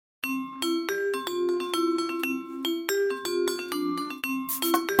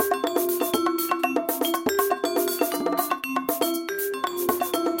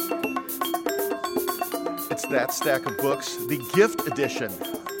Fat Stack of Books, the gift edition.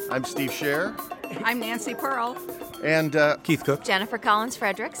 I'm Steve Scher. I'm Nancy Pearl. And Keith Cook. Jennifer Collins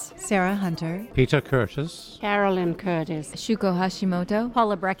Fredericks. Sarah Hunter. Peter Curtis. Carolyn Curtis. Shuko Hashimoto.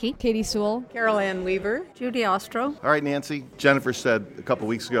 Paula Brecky. Katie Sewell. Carol Ann Weaver. Judy Ostro. All right, Nancy. Jennifer said a couple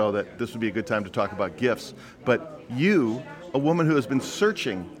weeks ago that this would be a good time to talk about gifts. But you, a woman who has been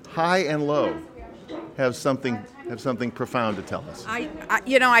searching high and low, have something profound to tell us.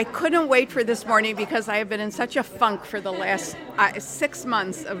 I couldn't wait for this morning because I have been in such a funk for the last 6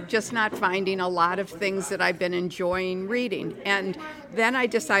 months of just not finding a lot of things that I've been enjoying reading. And then I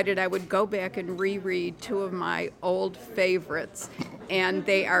decided I would go back and reread two of my old favorites. And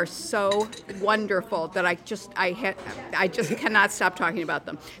they are so wonderful that I just cannot stop talking about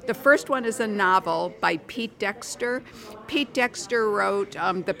them. The first one is a novel by Pete Dexter. Pete Dexter wrote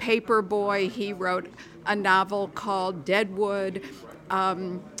The Paperboy. He wrote a novel called Deadwood.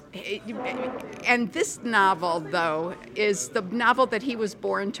 And this novel, though, is the novel that he was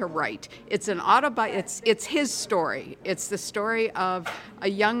born to write. It's an it's his story. It's the story of a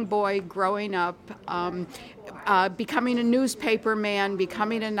young boy growing up, becoming a newspaper man,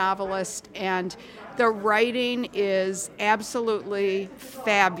 becoming a novelist, and the writing is absolutely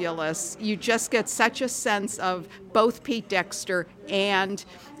fabulous. You just get such a sense of both Pete Dexter and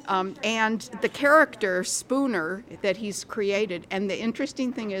the character Spooner that he's created. And the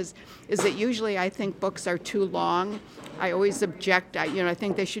interesting thing is that usually I think books are too long. I always object. I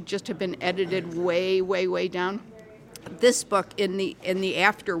think they should just have been edited way, way, way down. This book, in the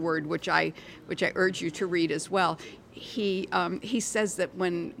afterword, which I urge you to read as well, he says that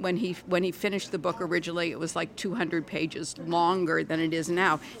when he finished the book originally, it was like 200 pages longer than it is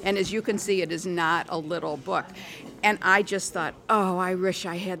now. And as you can see, it is not a little book. And I just thought, I wish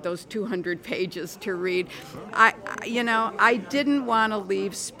I had those 200 pages to read. I didn't want to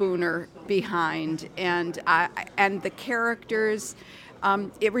leave Spooner behind, and the characters.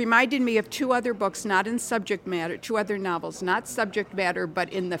 It reminded me of two other books, not in subject matter, two other novels, not subject matter,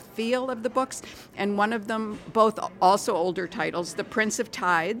 but in the feel of the books. And one of them, both also older titles, The Prince of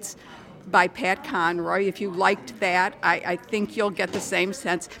Tides by Pat Conroy. If you liked that, I think you'll get the same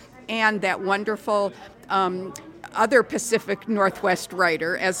sense. And that wonderful other Pacific Northwest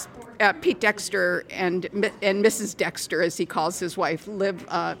writer, as Pete Dexter and Mrs. Dexter, as he calls his wife, live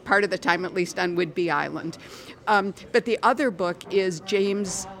part of the time at least on Whidbey Island. But the other book is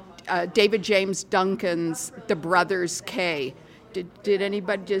David James Duncan's The Brothers Kay. Did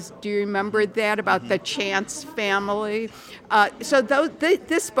anybody do you remember that about the Chance family?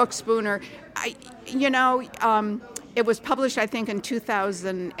 This book, Spooner, it was published, I think, in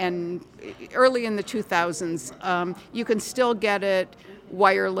 2000 and early in the 2000s. You can still get it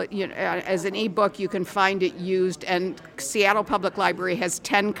wireless, as an ebook. You can find it used, and Seattle Public Library has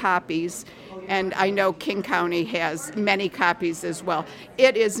 10 copies, and I know King County has many copies as well.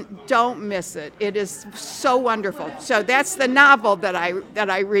 Don't miss it. It is so wonderful. So that's the novel that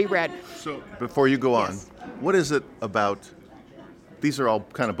I reread. So before you go on, what is it about? These are all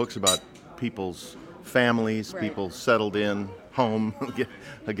kind of books about people's families, right. People settled in, home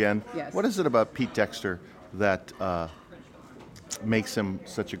again. Yes. What is it about Pete Dexter that makes him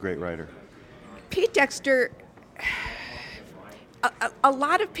such a great writer? Pete Dexter, a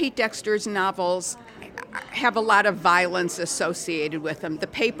lot of Pete Dexter's novels have a lot of violence associated with them. The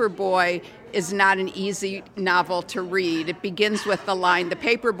Paperboy is not an easy novel to read. It begins with the line, the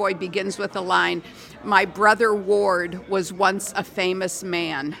Paperboy begins with the line, "My brother Ward was once a famous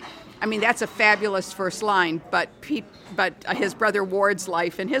man." I mean, that's a fabulous first line, but his brother Ward's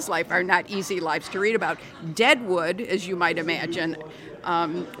life and his life are not easy lives to read about. Deadwood, as you might imagine,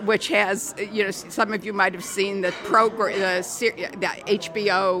 which has, some of you might have seen the program, the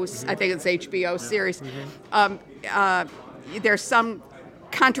HBO, I think it's HBO series. There's some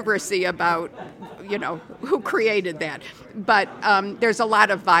controversy about, who created that, but there's a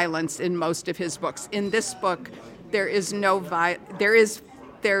lot of violence in most of his books. In this book, there is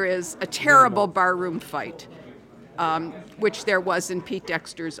there is a terrible barroom fight, which there was in Pete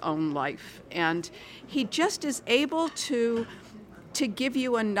Dexter's own life. And he just is able to give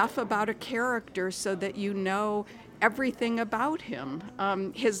you enough about a character so that you know everything about him.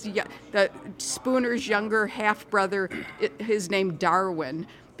 The Spooner's younger half-brother is named Darwin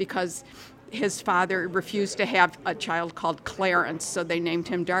because his father refused to have a child called Clarence, so they named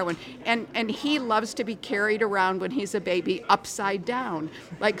him Darwin. And he loves to be carried around when he's a baby upside down,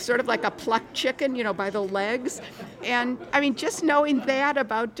 sort of like a plucked chicken, by the legs. And I mean, just knowing that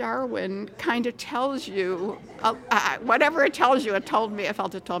about Darwin kind of tells you, whatever it tells you, I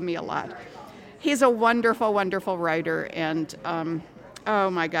felt it told me a lot. He's a wonderful, wonderful writer, and oh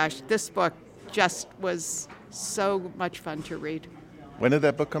my gosh, this book just was so much fun to read. When did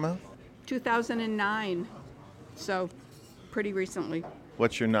that book come out? 2009, so pretty recently.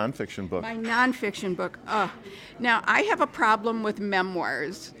 What's your nonfiction book? My nonfiction book. Now, I have a problem with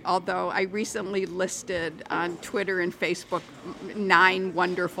memoirs, although I recently listed on Twitter and Facebook 9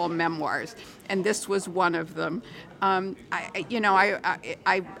 wonderful memoirs, and this was one of them.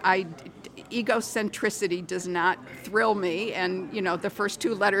 Egocentricity does not thrill me, and, the first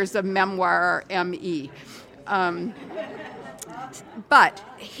 2 letters of memoir are M-E. But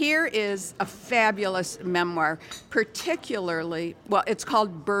here is a fabulous memoir, particularly, it's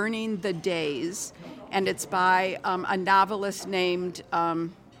called Burning the Days, and it's by a novelist named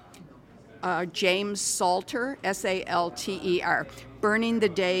James Salter, Salter, Burning the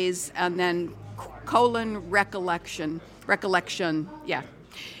Days, and then colon recollection, yeah.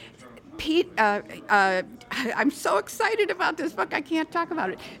 Pete, I'm so excited about this book, I can't talk about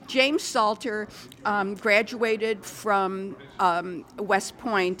it. James Salter graduated from West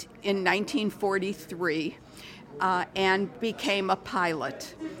Point in 1943 and became a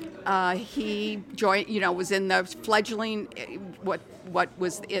pilot. He joined, was in the fledgling, what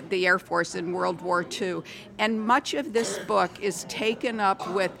was the Air Force in World War II. And much of this book is taken up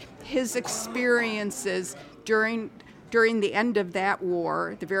with his experiences during the end of that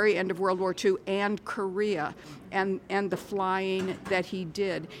war, the very end of World War II, and Korea, and the flying that he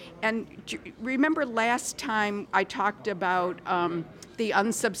did. And remember last time I talked about The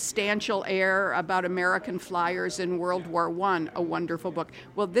Unsubstantial Air, about American flyers in World War I, a wonderful book.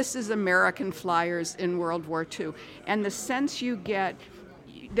 Well, this is American flyers in World War II. And the sense you get,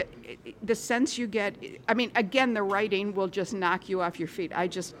 I mean, again, the writing will just knock you off your feet. I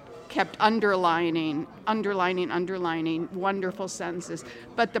just kept underlining wonderful sentences.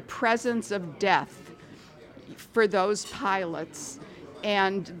 But the presence of death for those pilots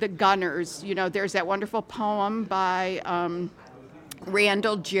and the gunners, there's that wonderful poem by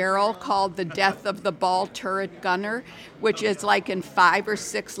Randall Jarrell called The Death of the Ball Turret Gunner, which is like in 5 or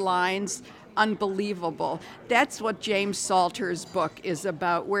 6 lines. Unbelievable. That's what James Salter's book is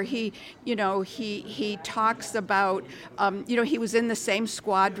about, where he talks about, he was in the same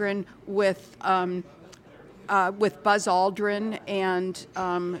squadron with Buzz Aldrin and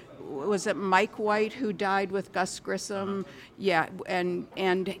was it Mike White who died with Gus Grissom? Yeah, and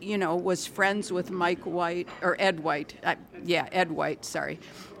was friends with Mike White or Ed White. Ed White. Sorry.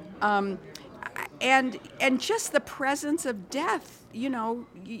 And just the presence of death,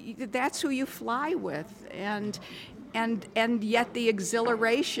 that's who you fly with, and yet the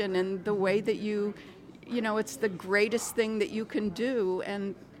exhilaration and the way that it's the greatest thing that you can do,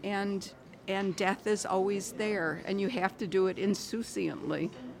 and death is always there, and you have to do it insouciantly.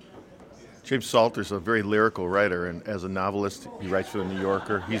 James Salter's a very lyrical writer, and as a novelist, he writes for The New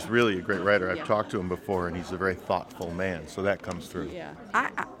Yorker. He's really a great writer. I've talked to him before, and he's a very thoughtful man, so that comes through. Yeah,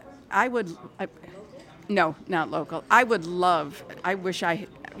 no, not local. I would love,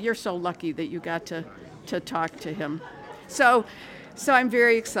 you're so lucky that you got to talk to him. So I'm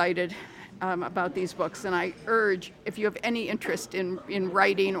very excited about these books, and I urge, if you have any interest in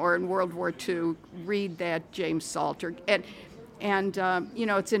writing or in World War II, read that James Salter. And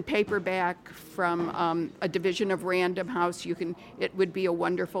it's in paperback from a division of Random House. It would be a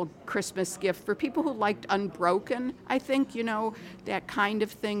wonderful Christmas gift for people who liked Unbroken, I think, that kind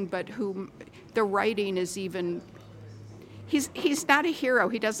of thing, but who the writing is even, he's not a hero.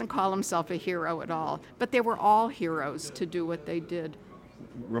 He doesn't call himself a hero at all, but they were all heroes to do what they did.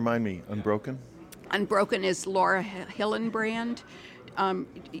 Remind me, Unbroken? Unbroken is Laura Hillenbrand.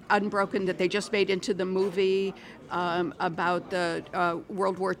 Unbroken, that they just made into the movie about the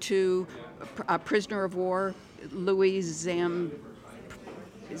World War II prisoner of war, Louis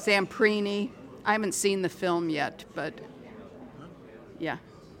Zamprini. I haven't seen the film yet, but yeah.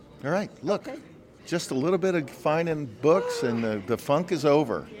 All right, look, just a little bit of finding books, and the funk is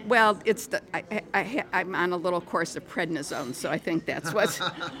over. Well, it's I'm on a little course of prednisone, so I think that's what's...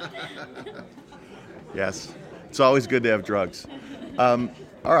 Yes, it's always good to have drugs.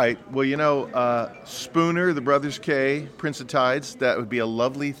 All right, well, Spooner, the Brothers K, Prince of Tides, that would be a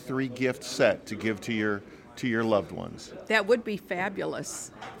lovely 3-gift set to give to your loved ones. That would be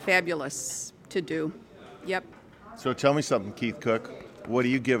fabulous to do. Yep. So tell me something, Keith Cook. What are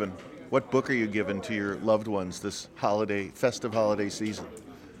you giving? What book are you giving to your loved ones this festive holiday season?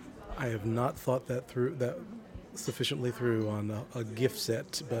 I have not thought that sufficiently through on a gift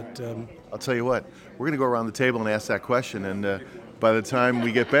set, but... I'll tell you what, we're going to go around the table and ask that question, and by the time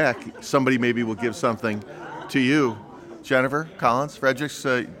we get back, somebody maybe will give something to you. Jennifer, Collins, Fredericks,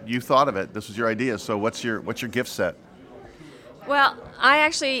 you thought of it. This was your idea, so what's your gift set? Well, I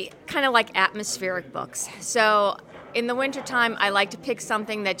actually kind of like atmospheric books. So in the wintertime, I like to pick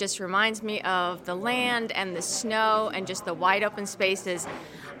something that just reminds me of the land and the snow and just the wide open spaces.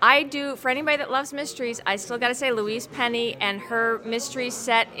 I do, for anybody that loves mysteries, I still got to say Louise Penny and her mysteries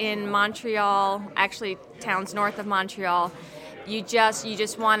set in Montreal, actually towns north of Montreal. You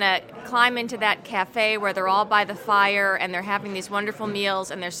just want to climb into that cafe where they're all by the fire and they're having these wonderful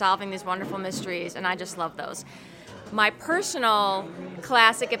meals and they're solving these wonderful mysteries, and I just love those. My personal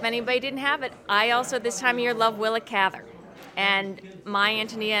classic, if anybody didn't have it, I also this time of year love Willa Cather and My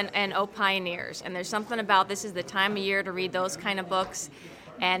Antony and O Pioneers. And there's something about this is the time of year to read those kind of books.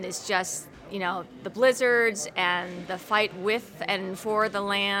 And it's just, the blizzards and the fight with and for the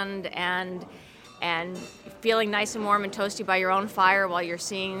land and feeling nice and warm and toasty by your own fire while you're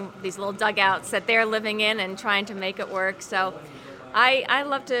seeing these little dugouts that they're living in and trying to make it work. So I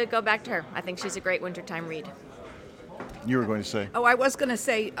love to go back to her. I think she's a great wintertime read. You were going to say? Oh, I was going to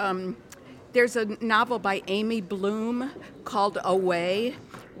say there's a novel by Amy Bloom called Away,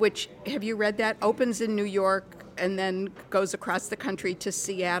 which, have you read that? Opens in New York and then goes across the country to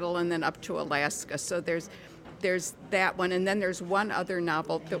Seattle and then up to Alaska. So there's that one, and then there's one other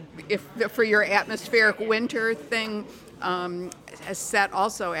novel that, for your atmospheric winter thing, set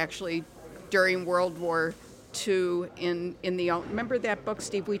also actually during World War II in the remember that book,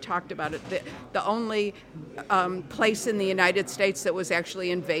 Steve? We talked about it. The only place in the United States that was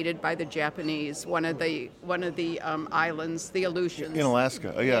actually invaded by the Japanese, one of the islands, the Aleutians. In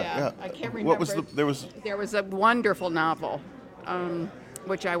Alaska. Oh, yeah. I can't remember. What was There was a wonderful novel,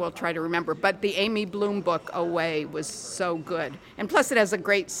 which I will try to remember. But the Amy Bloom book, Away, was so good. And plus it has a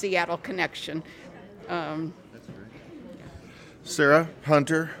great Seattle connection. Sarah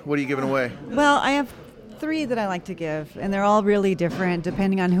Hunter, what are you giving away? Well, I have 3 that I like to give, and they're all really different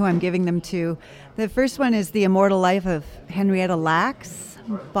depending on who I'm giving them to. The first one is The Immortal Life of Henrietta Lacks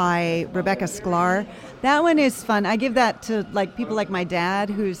by Rebecca Sklar. That one is fun. I give that to people like my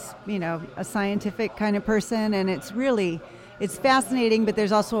dad, who's a scientific kind of person, and it's fascinating, but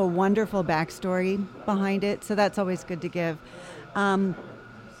there's also a wonderful backstory behind it, so that's always good to give.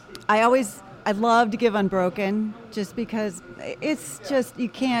 I love to give Unbroken, just because it's just, you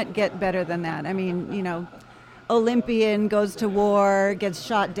can't get better than that. I mean, Olympian goes to war, gets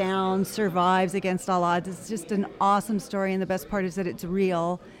shot down, survives against all odds. It's just an awesome story, and the best part is that it's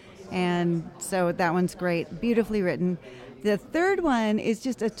real. And so that one's great, beautifully written. The third one is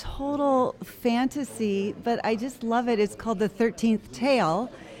just a total fantasy, but I just love it. It's called The 13th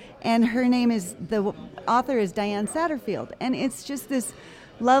Tale, and the author is Diane Satterfield. And it's just this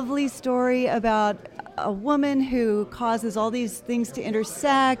lovely story about a woman who causes all these things to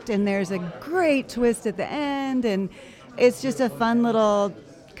intersect, and there's a great twist at the end, and it's just a fun little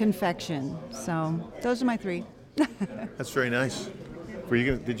confection. So those are my 3. That's very nice. Were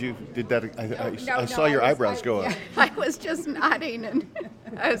you gonna? Did that? I saw your eyebrows go up. I was just nodding, and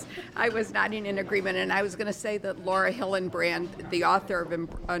I was nodding in agreement. And I was going to say that Laura Hillenbrand, the author of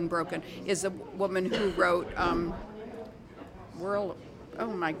Unbroken, is a woman who wrote Oh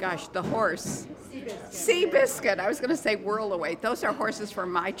my gosh, the horse. Seabiscuit. I was going to say Whirlaway. Those are horses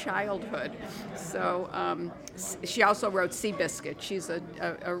from my childhood. So she also wrote Seabiscuit. She's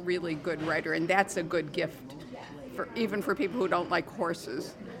a really good writer, and that's a good gift, even for people who don't like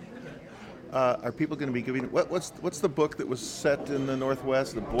horses. Are people going to be giving? What's the book that was set in the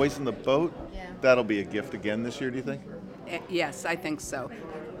Northwest? The Boys in the Boat. Yeah. That'll be a gift again this year. Do you think? Yes, I think so.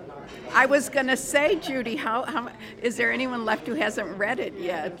 I was going to say, Judy, how is there anyone left who hasn't read it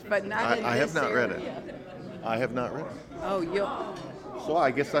yet? But not. I have not read it. I have not read it. Oh, So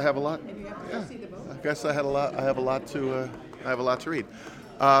I guess I have a lot. Yeah. I guess I have a lot to read.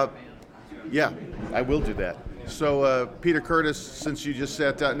 Yeah, I will do that. So Peter Curtis, since you just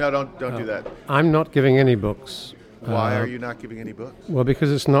sat down, no, don't do that. I'm not giving any books. Why are you not giving any books? Well,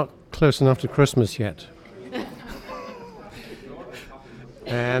 because it's not close enough to Christmas yet.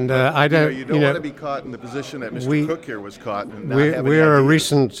 And I don't. You don't want to be caught in the position that Mr. Cook here was caught. And we're a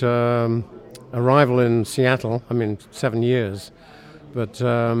recent arrival in Seattle. 7 years, but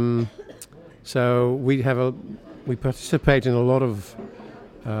so we participate in a lot of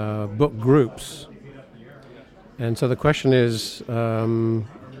book groups, and so the question is,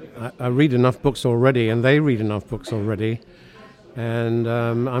 I read enough books already, and they read enough books already, and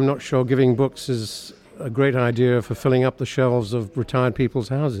I'm not sure giving books is a great idea for filling up the shelves of retired people's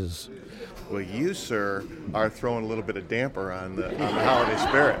houses. Well, you, sir, are throwing a little bit of damper on the holiday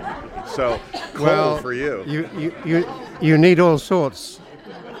spirit. So, cool for you. You need all sorts,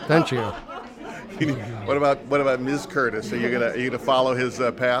 don't you? What about Ms. Curtis? Are you gonna follow his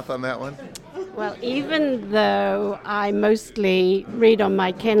path on that one? Well, even though I mostly read on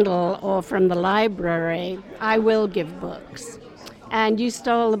my Kindle or from the library, I will give books. And You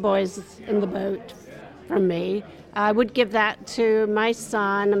Stole the Boys in the Boat from me. I would give that to my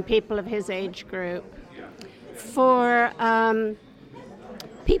son and people of his age group. For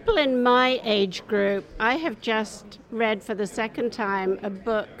people in my age group, I have just read for the second time a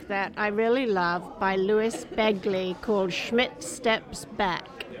book that I really love by Louis Begley called Schmidt Steps Back.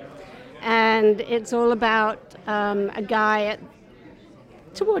 And it's all about a guy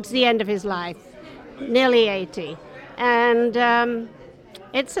towards the end of his life, nearly 80. And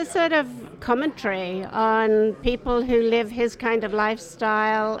it's a sort of commentary on people who live his kind of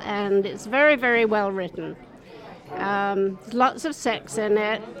lifestyle, and it's very, very well written. There's lots of sex in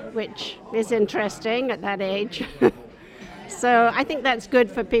it, which is interesting at that age. So I think that's good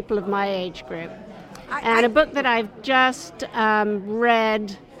for people of my age group. And a book that I've just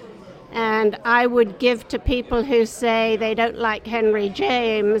read and I would give to people who say they don't like Henry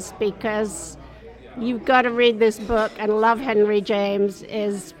James, because you've got to read this book and love Henry James,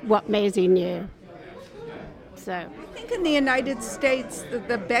 is What Maisie Knew. So I think in the United States,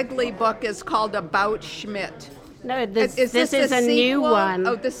 the Begley book is called About Schmidt. No, this Is is this a a new sequel? one.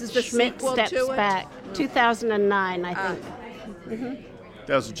 Oh, this is the Schmidt sequel Steps to it? Back, 2009, I think.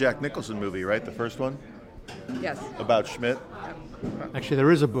 That was a Jack Nicholson movie, right? The first one Yes. about Schmidt. Actually,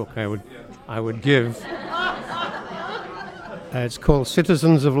 there is a book I would give. It's called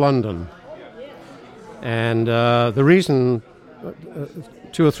Citizens of London, and the reason,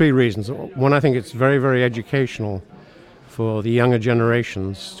 two or three reasons. One, I think it's very, very educational for the younger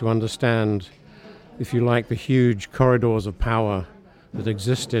generations to understand, if you like, the huge corridors of power that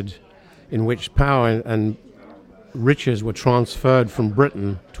existed, in which power and riches were transferred from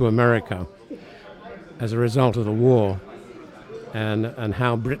Britain to America as a result of the war, and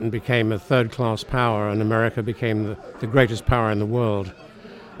how Britain became a third-class power and America became the greatest power in the world.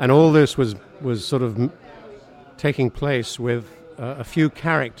 And all this was sort of taking place with a few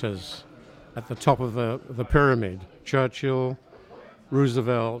characters at the top of the pyramid: Churchill,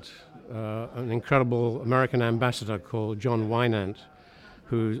 Roosevelt, an incredible American ambassador called John Wynant,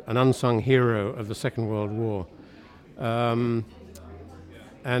 who's an unsung hero of the Second World War.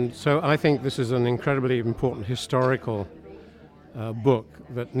 And so I think this is an incredibly important historical book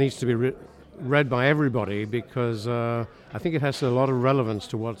that needs to be read by everybody, because I think it has a lot of relevance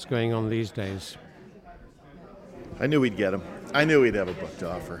to what's going on these days. I knew we'd get him. I knew we'd have a book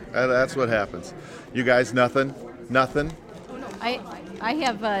to offer. That's what happens. You guys, nothing? Nothing? I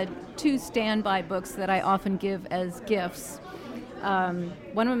have two standby books that I often give as gifts.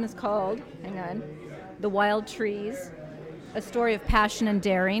 One of them is called, The Wild Trees, A Story of Passion and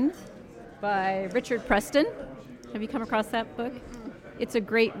Daring by Richard Preston. Have you come across that book? It's a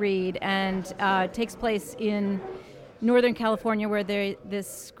great read, and takes place in Northern California, where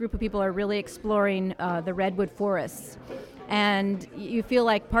this group of people are really exploring the redwood forests. And you feel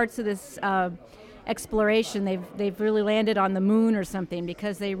like parts of this exploration, they've really landed on the moon or something,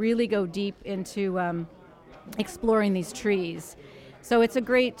 because they really go deep into exploring these trees. So it's a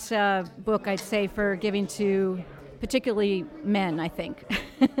great book, I'd say, for giving to particularly men, I think.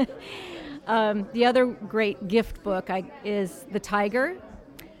 The other great gift book is The Tiger,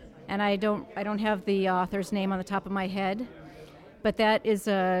 and I don't have the author's name on the top of my head, but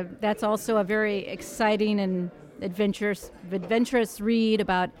that's also a very exciting and adventurous read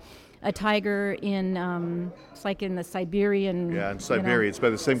about a tiger in it's like in the Siberian. Yeah, in Siberia. It's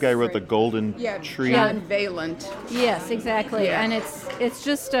by the same guy who wrote The Golden Tree. John Vaillant. Yes, exactly. Yeah. And it's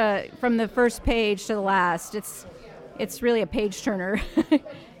just from the first page to the last. It's really a page turner.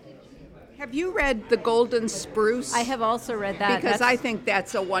 Have you read The Golden Spruce? I have also read that. Because I think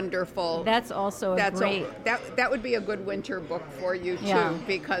that's a wonderful. That's also great. That would be a good winter book for you too, Yeah.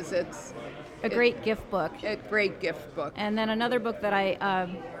 because it's a great gift book. A great gift book. And then another book that I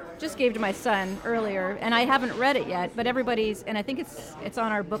just gave to my son earlier, and I haven't read it yet, but and I think it's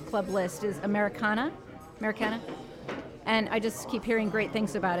on our book club list, is Americana. And I just keep hearing great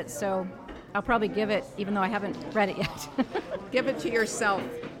things about it, so I'll probably give it, even though I haven't read it yet. Give it to yourself.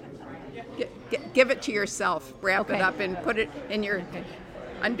 Give it to yourself. Wrap it up and put it in your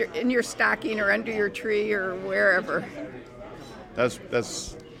in your stocking or under your tree or wherever.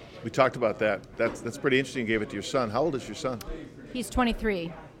 That's we talked about that. That's pretty interesting. You gave it to your son. How old is your son? He's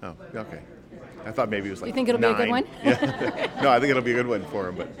 23. Oh, okay. I thought maybe he was like. You think it'll 9. be a good one? Yeah. No, I think it'll be a good one for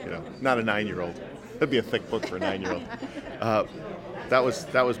him, but not a 9-year-old. That'd be a thick book for a 9-year-old. That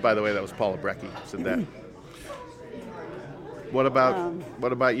was by the way, that was Paula Brecky said that. What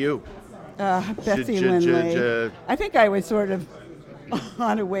about you? Betsy Lindley. I think I would sort of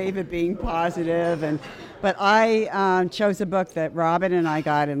on a wave of being positive, but I chose a book that Robin and I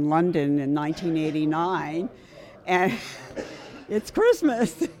got in London in 1989, and it's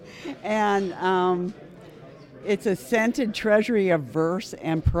Christmas, and it's a scented treasury of verse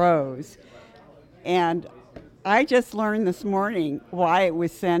and prose, and I just learned this morning why it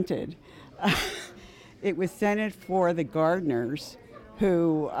was scented. It was scented for the gardeners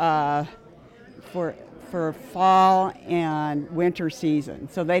who for fall and winter season.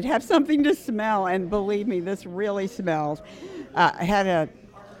 So they'd have something to smell, and believe me, this really smells. It had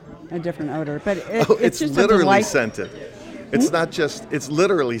a different odor, but it's just literally scented. It's not just, it's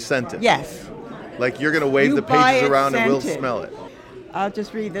literally scented. Yes. Like you're going to wave the pages around and we'll smell it. I'll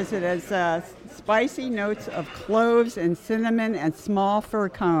just read this. It has spicy notes of cloves and cinnamon and small fir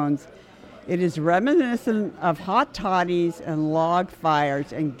cones. It is reminiscent of hot toddies and log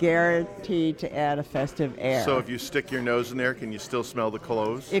fires and guaranteed to add a festive air. So if you stick your nose in there, can you still smell the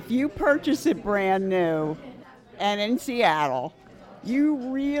cloves? If you purchase it brand new and in Seattle, you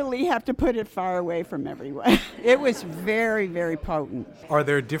really have to put it far away from everyone. It was very, very potent. Are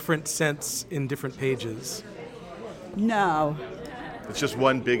there different scents in different pages? No. It's just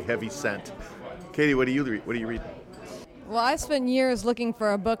one big heavy scent. Katie, what do you read? Well, I spent years looking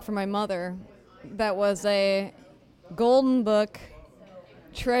for a book for my mother that was a golden book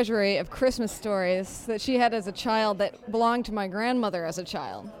treasury of Christmas stories that she had as a child that belonged to my grandmother as a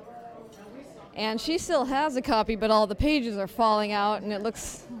child. And she still has a copy, but all the pages are falling out and it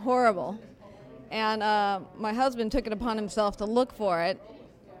looks horrible. And my husband took it upon himself to look for it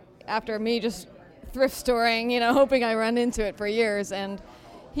after me just thrift storing, hoping I run into it for years. And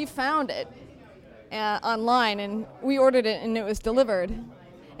he found it online, and we ordered it, and it was delivered.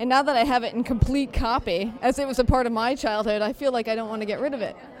 And now that I have it in complete copy, as it was a part of my childhood, I feel like I don't want to get rid of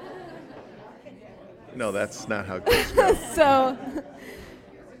it. No, that's not how gifts go. So,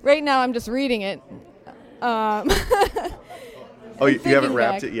 right now I'm just reading it. Oh, you haven't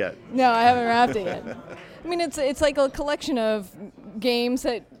wrapped it yet? No, I haven't wrapped it yet. I mean, it's like a collection of games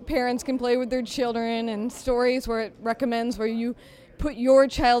that parents can play with their children, and stories where it recommends where you put your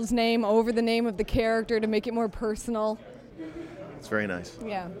child's name over the name of the character to make it more personal. It's very nice.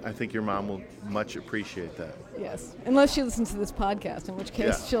 Yeah. I think your mom will much appreciate that. Yes. Unless she listens to this podcast, in which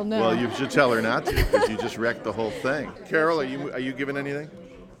case she'll know. Well, you should tell her not to, because you just wrecked the whole thing. Carol, are you giving anything?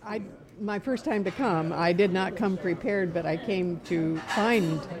 My first time to come, I did not come prepared, but I came to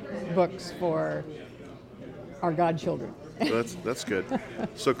find books for our godchildren. So that's good.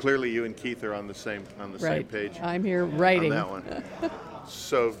 So clearly you and Keith are on the same same page. I'm here writing. On that one.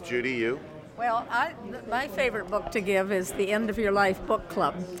 So Judy, you? Well, my favorite book to give is The End of Your Life Book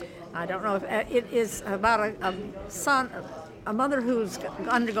Club. I don't know if it is about a mother who's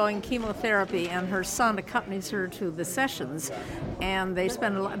undergoing chemotherapy, and her son accompanies her to the sessions, and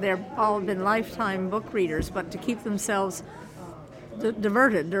they're all been lifetime book readers, but to keep themselves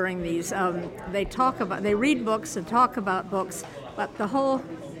diverted during these, they read books and talk about books, but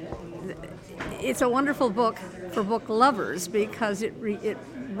it's a wonderful book for book lovers because it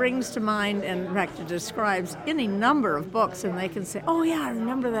brings to mind, and in fact it describes any number of books, and they can say, oh yeah, I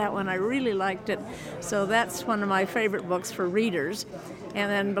remember that one, I really liked it. So that's one of my favorite books for readers. And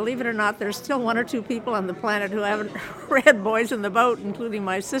then, believe it or not, there's still one or two people on the planet who haven't read Boys in the Boat, including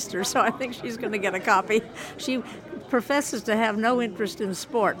my sister, so I think she's going to get a copy. She professes to have no interest in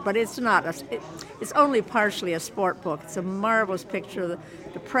sport, but it's not. It's only partially a sport book. It's a marvelous picture of the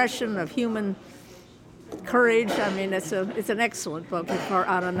depression, of human courage. I mean, it's an excellent book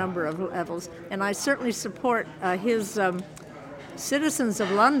on a number of levels, and I certainly support his Citizens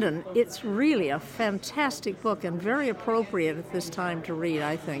of London. It's really a fantastic book and very appropriate at this time to read,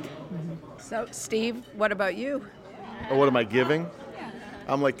 I think. So, Steve, what about you? Oh, what am I giving?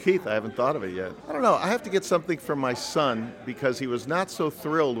 I'm like Keith, I haven't thought of it yet. I don't know. I have to get something from my son because he was not so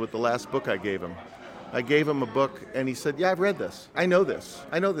thrilled with the last book I gave him. I gave him a book, and he said, yeah, I've read this. I know this.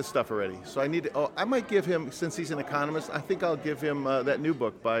 I know this stuff already. So I might give him, since he's an economist, I think I'll give him that new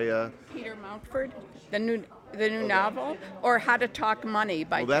book by... Peter Mountford, the new novel, or How to Talk Money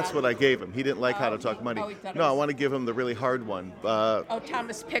by... Well, that's what I gave him. He didn't like How to Talk Money. No, I want to give him the really hard one.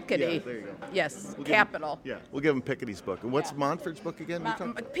 Thomas Piketty. Yeah, there you go. Yes, Capital. We'll give him Piketty's book. And what's Mountford's book again?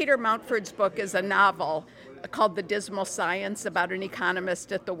 Peter Mountford's book is a novel called The Dismal Science about an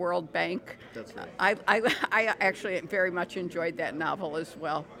economist at the World Bank. That's right. I actually very much enjoyed that novel as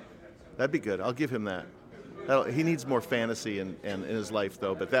well. That'd be good. I'll give him that. He needs more fantasy in his life,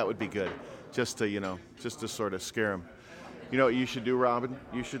 though, but that would be good. Just to sort of scare him. You know what you should do, Robin?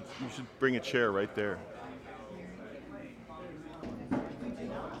 You should bring a chair right there.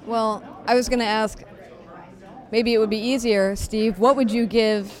 Well, I was going to ask, maybe it would be easier, Steve, what would you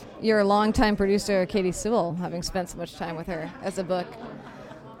give your longtime producer, Katie Sewell, having spent so much time with her, as a book?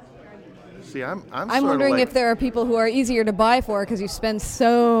 See, I'm wondering if there are people who are easier to buy for because you spend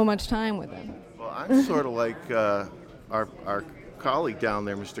so much time with them. Well, I'm sort of like our colleague down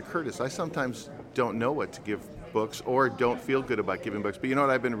there, Mr. Curtis. I sometimes don't know what to give books or don't feel good about giving books. But you know what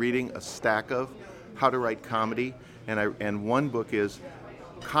I've been reading? A stack of How to Write Comedy. And one book is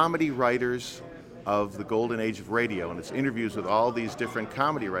Comedy Writers of the Golden Age of Radio. And it's interviews with all these different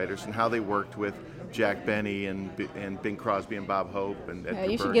comedy writers and how they worked with Jack Benny and Bing Crosby and Bob Hope and Edgar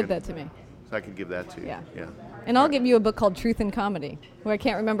You should Bergen. give that to me. So I could give that to you. Yeah. And I'll give you a book called Truth in Comedy, who I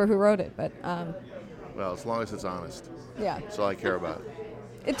can't remember who wrote it, but... well, as long as it's honest. Yeah. That's all I care about.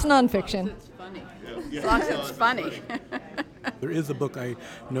 It's nonfiction. It's funny. As long as it's funny. There is a book I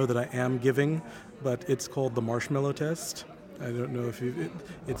know that I am giving, but it's called The Marshmallow Test. I don't know if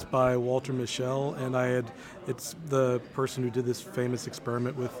it's by Walter Mischel, and it's the person who did this famous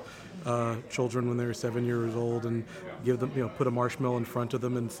experiment with children when they were 7 years old, and give them, put a marshmallow in front of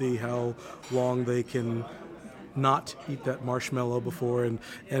them and see how long they can not eat that marshmallow before,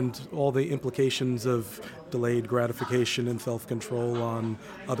 and all the implications of delayed gratification and self-control on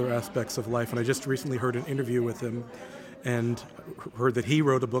other aspects of life. And I just recently heard an interview with him and heard that he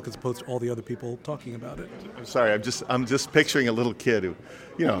wrote a book as opposed to all the other people talking about it. I'm sorry, I'm just picturing a little kid who,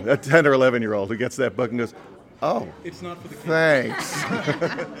 a 10 or 11-year-old who gets that book and goes, "Oh, it's not for the kid. Thanks."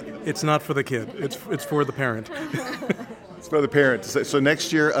 It's not for the kid. It's for the parent. It's for the parent. So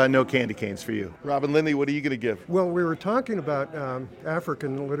next year, no candy canes for you. Robin Lindley, what are you going to give? Well, we were talking about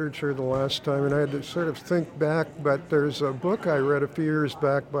African literature the last time, and I had to sort of think back, but there's a book I read a few years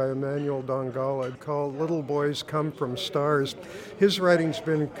back by Emmanuel Dongala called Little Boys Come from Stars. His writing's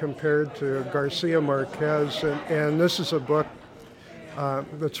been compared to Garcia Marquez, and this is a book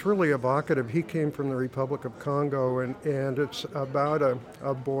that's really evocative. He came from the Republic of Congo, and it's about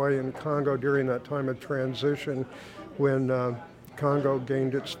a boy in Congo during that time of transition when Congo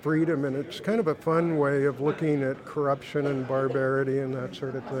gained its freedom, and it's kind of a fun way of looking at corruption and barbarity and that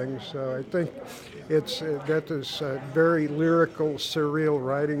sort of thing. So I think that is a very lyrical, surreal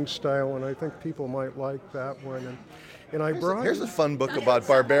writing style, and I think people might like that one. And I brought here's a fun book about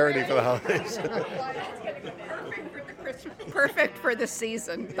barbarity for the holidays. Perfect for the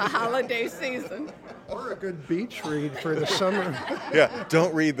season, the holiday season. Or a good beach read for the summer. Yeah,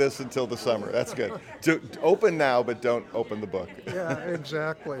 don't read this until the summer. That's good. Open now, but don't open the book. Yeah,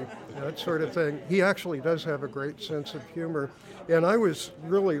 exactly. That sort of thing. He actually does have a great sense of humor. And I was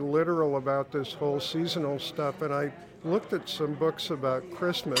really literal about this whole seasonal stuff, and I looked at some books about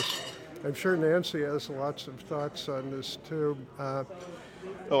Christmas. I'm sure Nancy has lots of thoughts on this, too.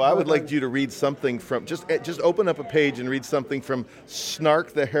 I would like you to read something from, just open up a page and read something from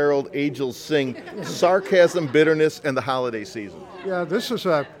Snark the Herald Angels Sing, Sarcasm, Bitterness, and the Holiday Season. Yeah,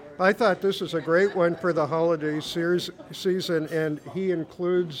 I thought this is a great one for the holiday season, and he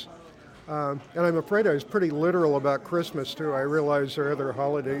includes, and I'm afraid I was pretty literal about Christmas, too. I realize there are other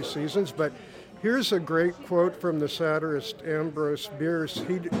holiday seasons, but here's a great quote from the satirist Ambrose Bierce.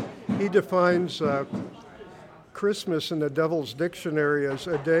 He defines Christmas in the Devil's Dictionary as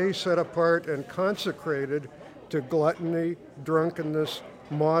a day set apart and consecrated to gluttony, drunkenness,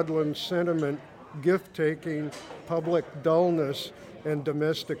 maudlin sentiment, gift-taking, public dullness, and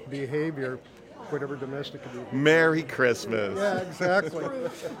domestic behavior, whatever domestic behavior. Merry Christmas. Yeah, exactly.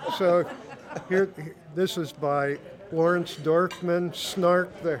 So this is by Lawrence Dorfman,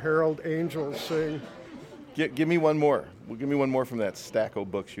 Snark the Herald Angels Sing. Give me one more. Give me one more from that stack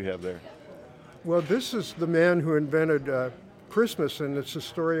of books you have there. Well, this is the man who invented Christmas, and it's a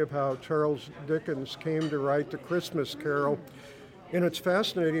story of how Charles Dickens came to write the Christmas Carol. And it's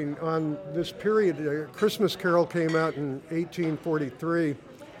fascinating. On this period, a Christmas Carol came out in 1843,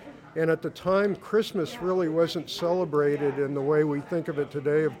 and at the time, Christmas really wasn't celebrated in the way we think of it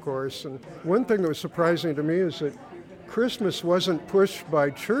today, of course. And one thing that was surprising to me is that Christmas wasn't pushed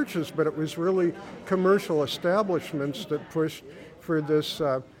by churches, but it was really commercial establishments that pushed for this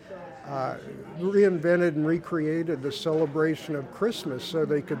reinvented and recreated the celebration of Christmas so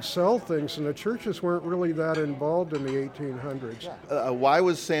they could sell things, and the churches weren't really that involved in the 1800s. Why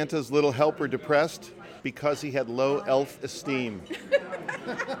was Santa's little helper depressed? Because he had low elf esteem.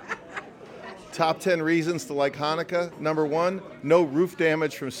 Top 10 reasons to like Hanukkah. Number 1, no roof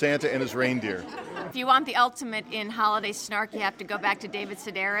damage from Santa and his reindeer. If you want the ultimate in holiday snark, you have to go back to David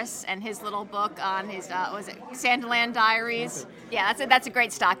Sedaris and his little book on his, Santaland Diaries. Yeah, that's a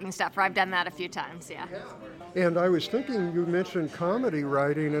great stocking stuffer. I've done that a few times, yeah. And I was thinking, you mentioned comedy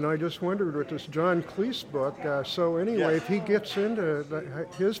writing, and I just wondered with this John Cleese book. So anyway, if he gets into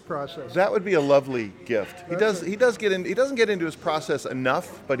his process, that would be a lovely gift. He doesn't get into his process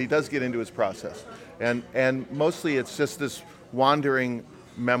enough, but he does get into his process, and mostly it's just this wandering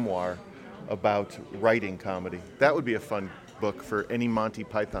memoir about writing comedy. That would be a fun book for any Monty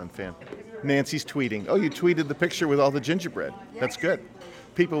Python fan. Nancy's tweeting. Oh, you tweeted the picture with all the gingerbread. That's good.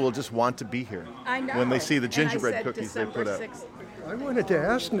 People will just want to be here when they see the gingerbread cookies they put out. I wanted to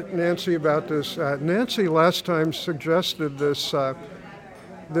ask Nancy about this. Nancy last time suggested this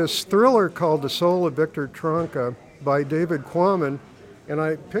thriller called The Soul of Victor Tronka by David Quammen, and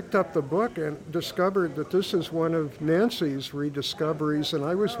I picked up the book and discovered that this is one of Nancy's rediscoveries, and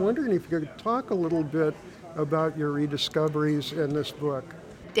I was wondering if you could talk a little bit about your rediscoveries in this book.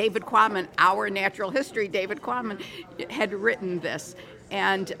 David Quammen, our natural history, David Quammen, had written this.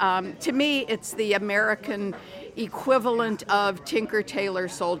 And to me, it's the American equivalent of Tinker, Tailor,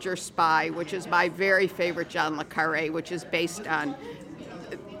 Soldier, Spy, which is my very favorite John le Carré, which is based on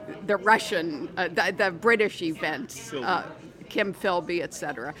the Russian, the British events, Kim Philby,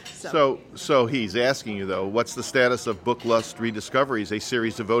 etc. So he's asking you, though, what's the status of Book Lust Rediscoveries, a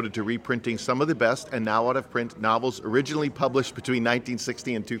series devoted to reprinting some of the best and now out-of-print novels originally published between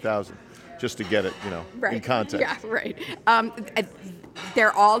 1960 and 2000? Just to get it, right. In context. Yeah, right.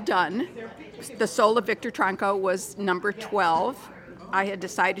 They're all done. The Soul of Victor Tronka was number 12. I had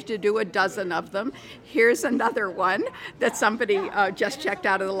decided to do a dozen of them. Here's another one that somebody just checked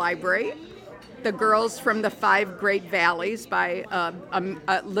out of the library. The Girls from the Five Great Valleys by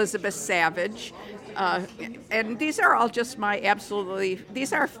Elizabeth Savage. And these are all just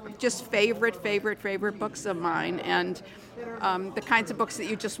these are just favorite books of mine. And the kinds of books that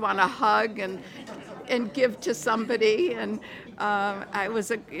you just want to hug and give to somebody. And it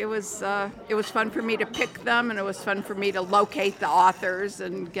was fun for me to pick them, and it was fun for me to locate the authors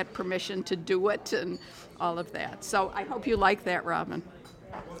and get permission to do it and all of that. So I hope you like that, Robin.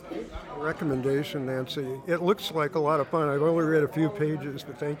 Recommendation, Nancy. It looks like a lot of fun. I've only read a few pages,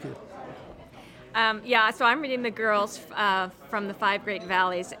 but thank you. So I'm reading The Girls from the Five Great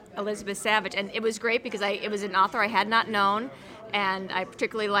Valleys, Elizabeth Savage, and it was great because it was an author I had not known, and I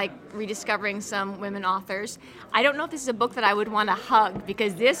particularly like rediscovering some women authors. I don't know if this is a book that I would want to hug,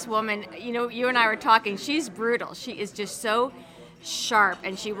 because this woman, you and I were talking, she's brutal. She is just so sharp,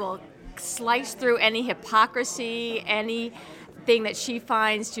 and she will slice through any hypocrisy, anything that she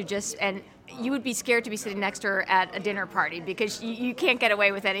finds and you would be scared to be sitting next to her at a dinner party, because you can't get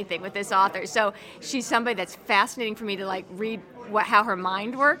away with anything with this author. So she's somebody that's fascinating for me to read how her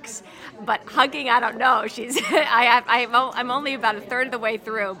mind works. But hugging, I don't know. I'm only about a third of the way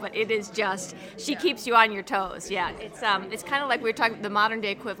through, but it is just, she keeps you on your toes. Yeah, it's kind of like we were talking. The modern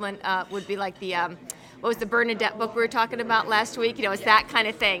day equivalent would be like the what was the Bernadette book we were talking about last week? It's that kind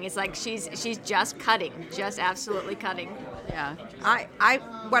of thing. It's like she's just cutting, just absolutely cutting. Yeah,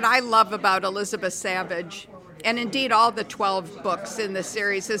 what I love about Elizabeth Savage, and indeed all the 12 books in the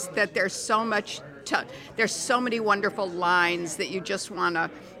series, is that there's so many wonderful lines that you just want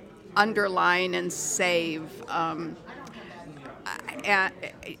to underline and save, and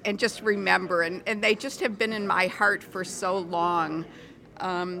just remember, and they just have been in my heart for so long.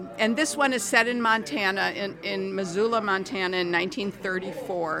 And this one is set in Montana, in Missoula, Montana, in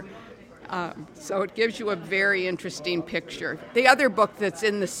 1934. So it gives you a very interesting picture. The other book that's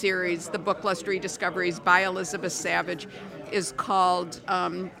in the series, the Book Lust Rediscoveries by Elizabeth Savage, is called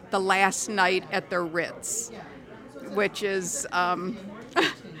The Last Night at the Ritz, which is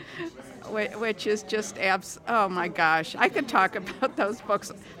just oh my gosh, I could talk about those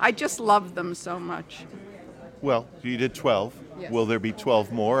books. I just love them so much. Well, you did 12. Yes. Will there be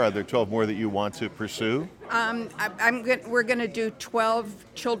 12 more? Are there 12 more that you want to pursue? We're going to do 12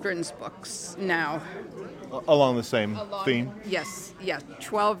 children's books now. Along the same theme? Yes,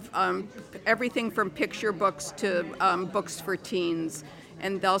 12, everything from picture books to books for teens.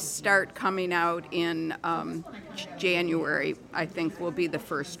 And they'll start coming out in January, I think, will be the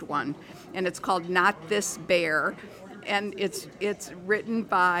first one. And it's called Not This Bear. And it's written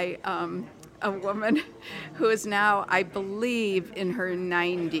by a woman who is now, I believe, in her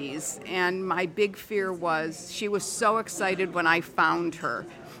 90s. And my big fear was, she was so excited when I found her.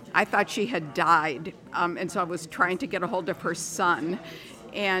 I thought she had died, and so I was trying to get a hold of her son.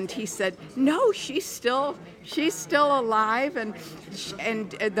 And he said, no, she's still alive. And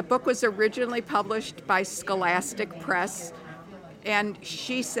the book was originally published by Scholastic Press. And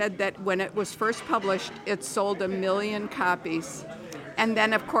she said that when it was first published, it sold 1 million copies. And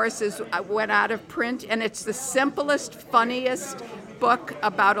then, of course, it went out of print. And it's the simplest, funniest, book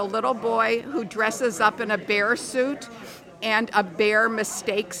about a little boy who dresses up in a bear suit, and a bear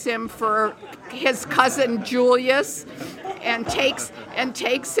mistakes him for his cousin Julius, and takes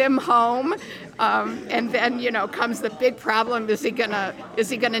him home. And then, comes the big problem: is he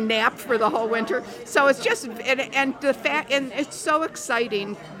gonna nap for the whole winter? So it's just and it's so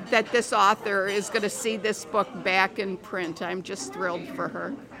exciting that this author is going to see this book back in print. I'm just thrilled for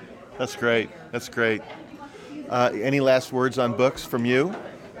her. That's great. That's great. Any last words on books from you?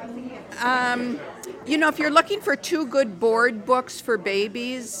 If you're looking for 2 good board books for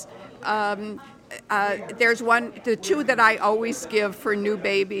babies, there's one. The 2 that I always give for new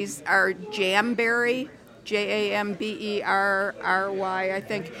babies are Jamberry, Jamberry, I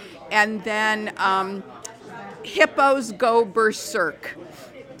think, and then Hippos Go Berserk.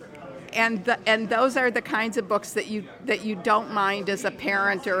 And those are the kinds of books that you don't mind as a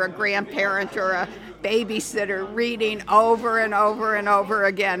parent or a grandparent or a babysitter reading over and over and over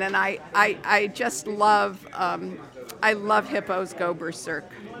again. And I just love Hippos Go Berserk.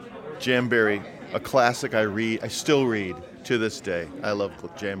 Jamberry, a classic I still read to this day. I love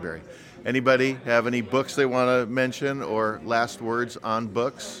Jamberry. Anybody have any books they want to mention or last words on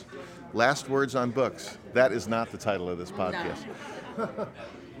books? Last words on books. That is not the title of this podcast. No.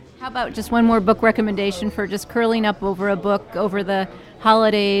 How about just one more book recommendation for just curling up over a book over the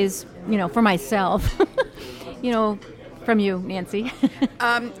holidays, for myself, from you, Nancy.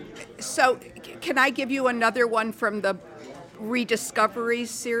 So can I give you another one from the Rediscovery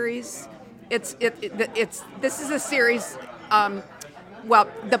series? This is a series,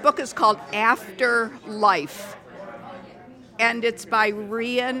 the book is called After Life, and it's by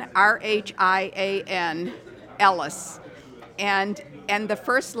Rhian, Rhian Ellis. And the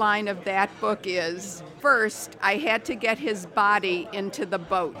first line of that book is, first, I had to get his body into the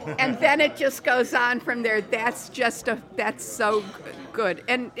boat. And then it just goes on from there. That's so good.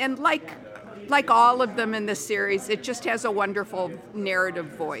 And like all of them in the series, it just has a wonderful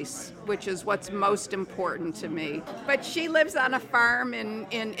narrative voice, which is what's most important to me. But she lives on a farm in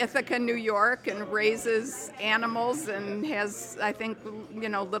Ithaca, New York, and raises animals and has, I think,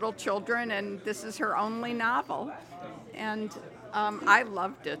 little children, and this is her only novel. And I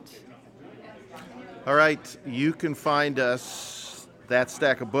loved it. All right, you can find us, That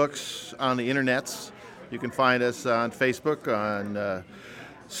Stack of Books, on the internets. You can find us on Facebook, on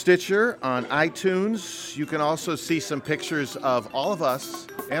Stitcher, on iTunes. You can also see some pictures of all of us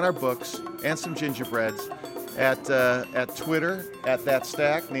and our books and some gingerbreads at Twitter, at That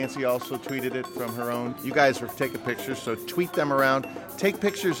Stack. Nancy also tweeted it from her own. You guys are taking pictures, so tweet them around. Take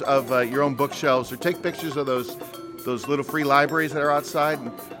pictures of your own bookshelves, or take pictures of those little free libraries that are outside,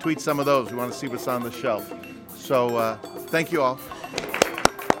 and tweet some of those. We want to see what's on the shelf. So thank you all.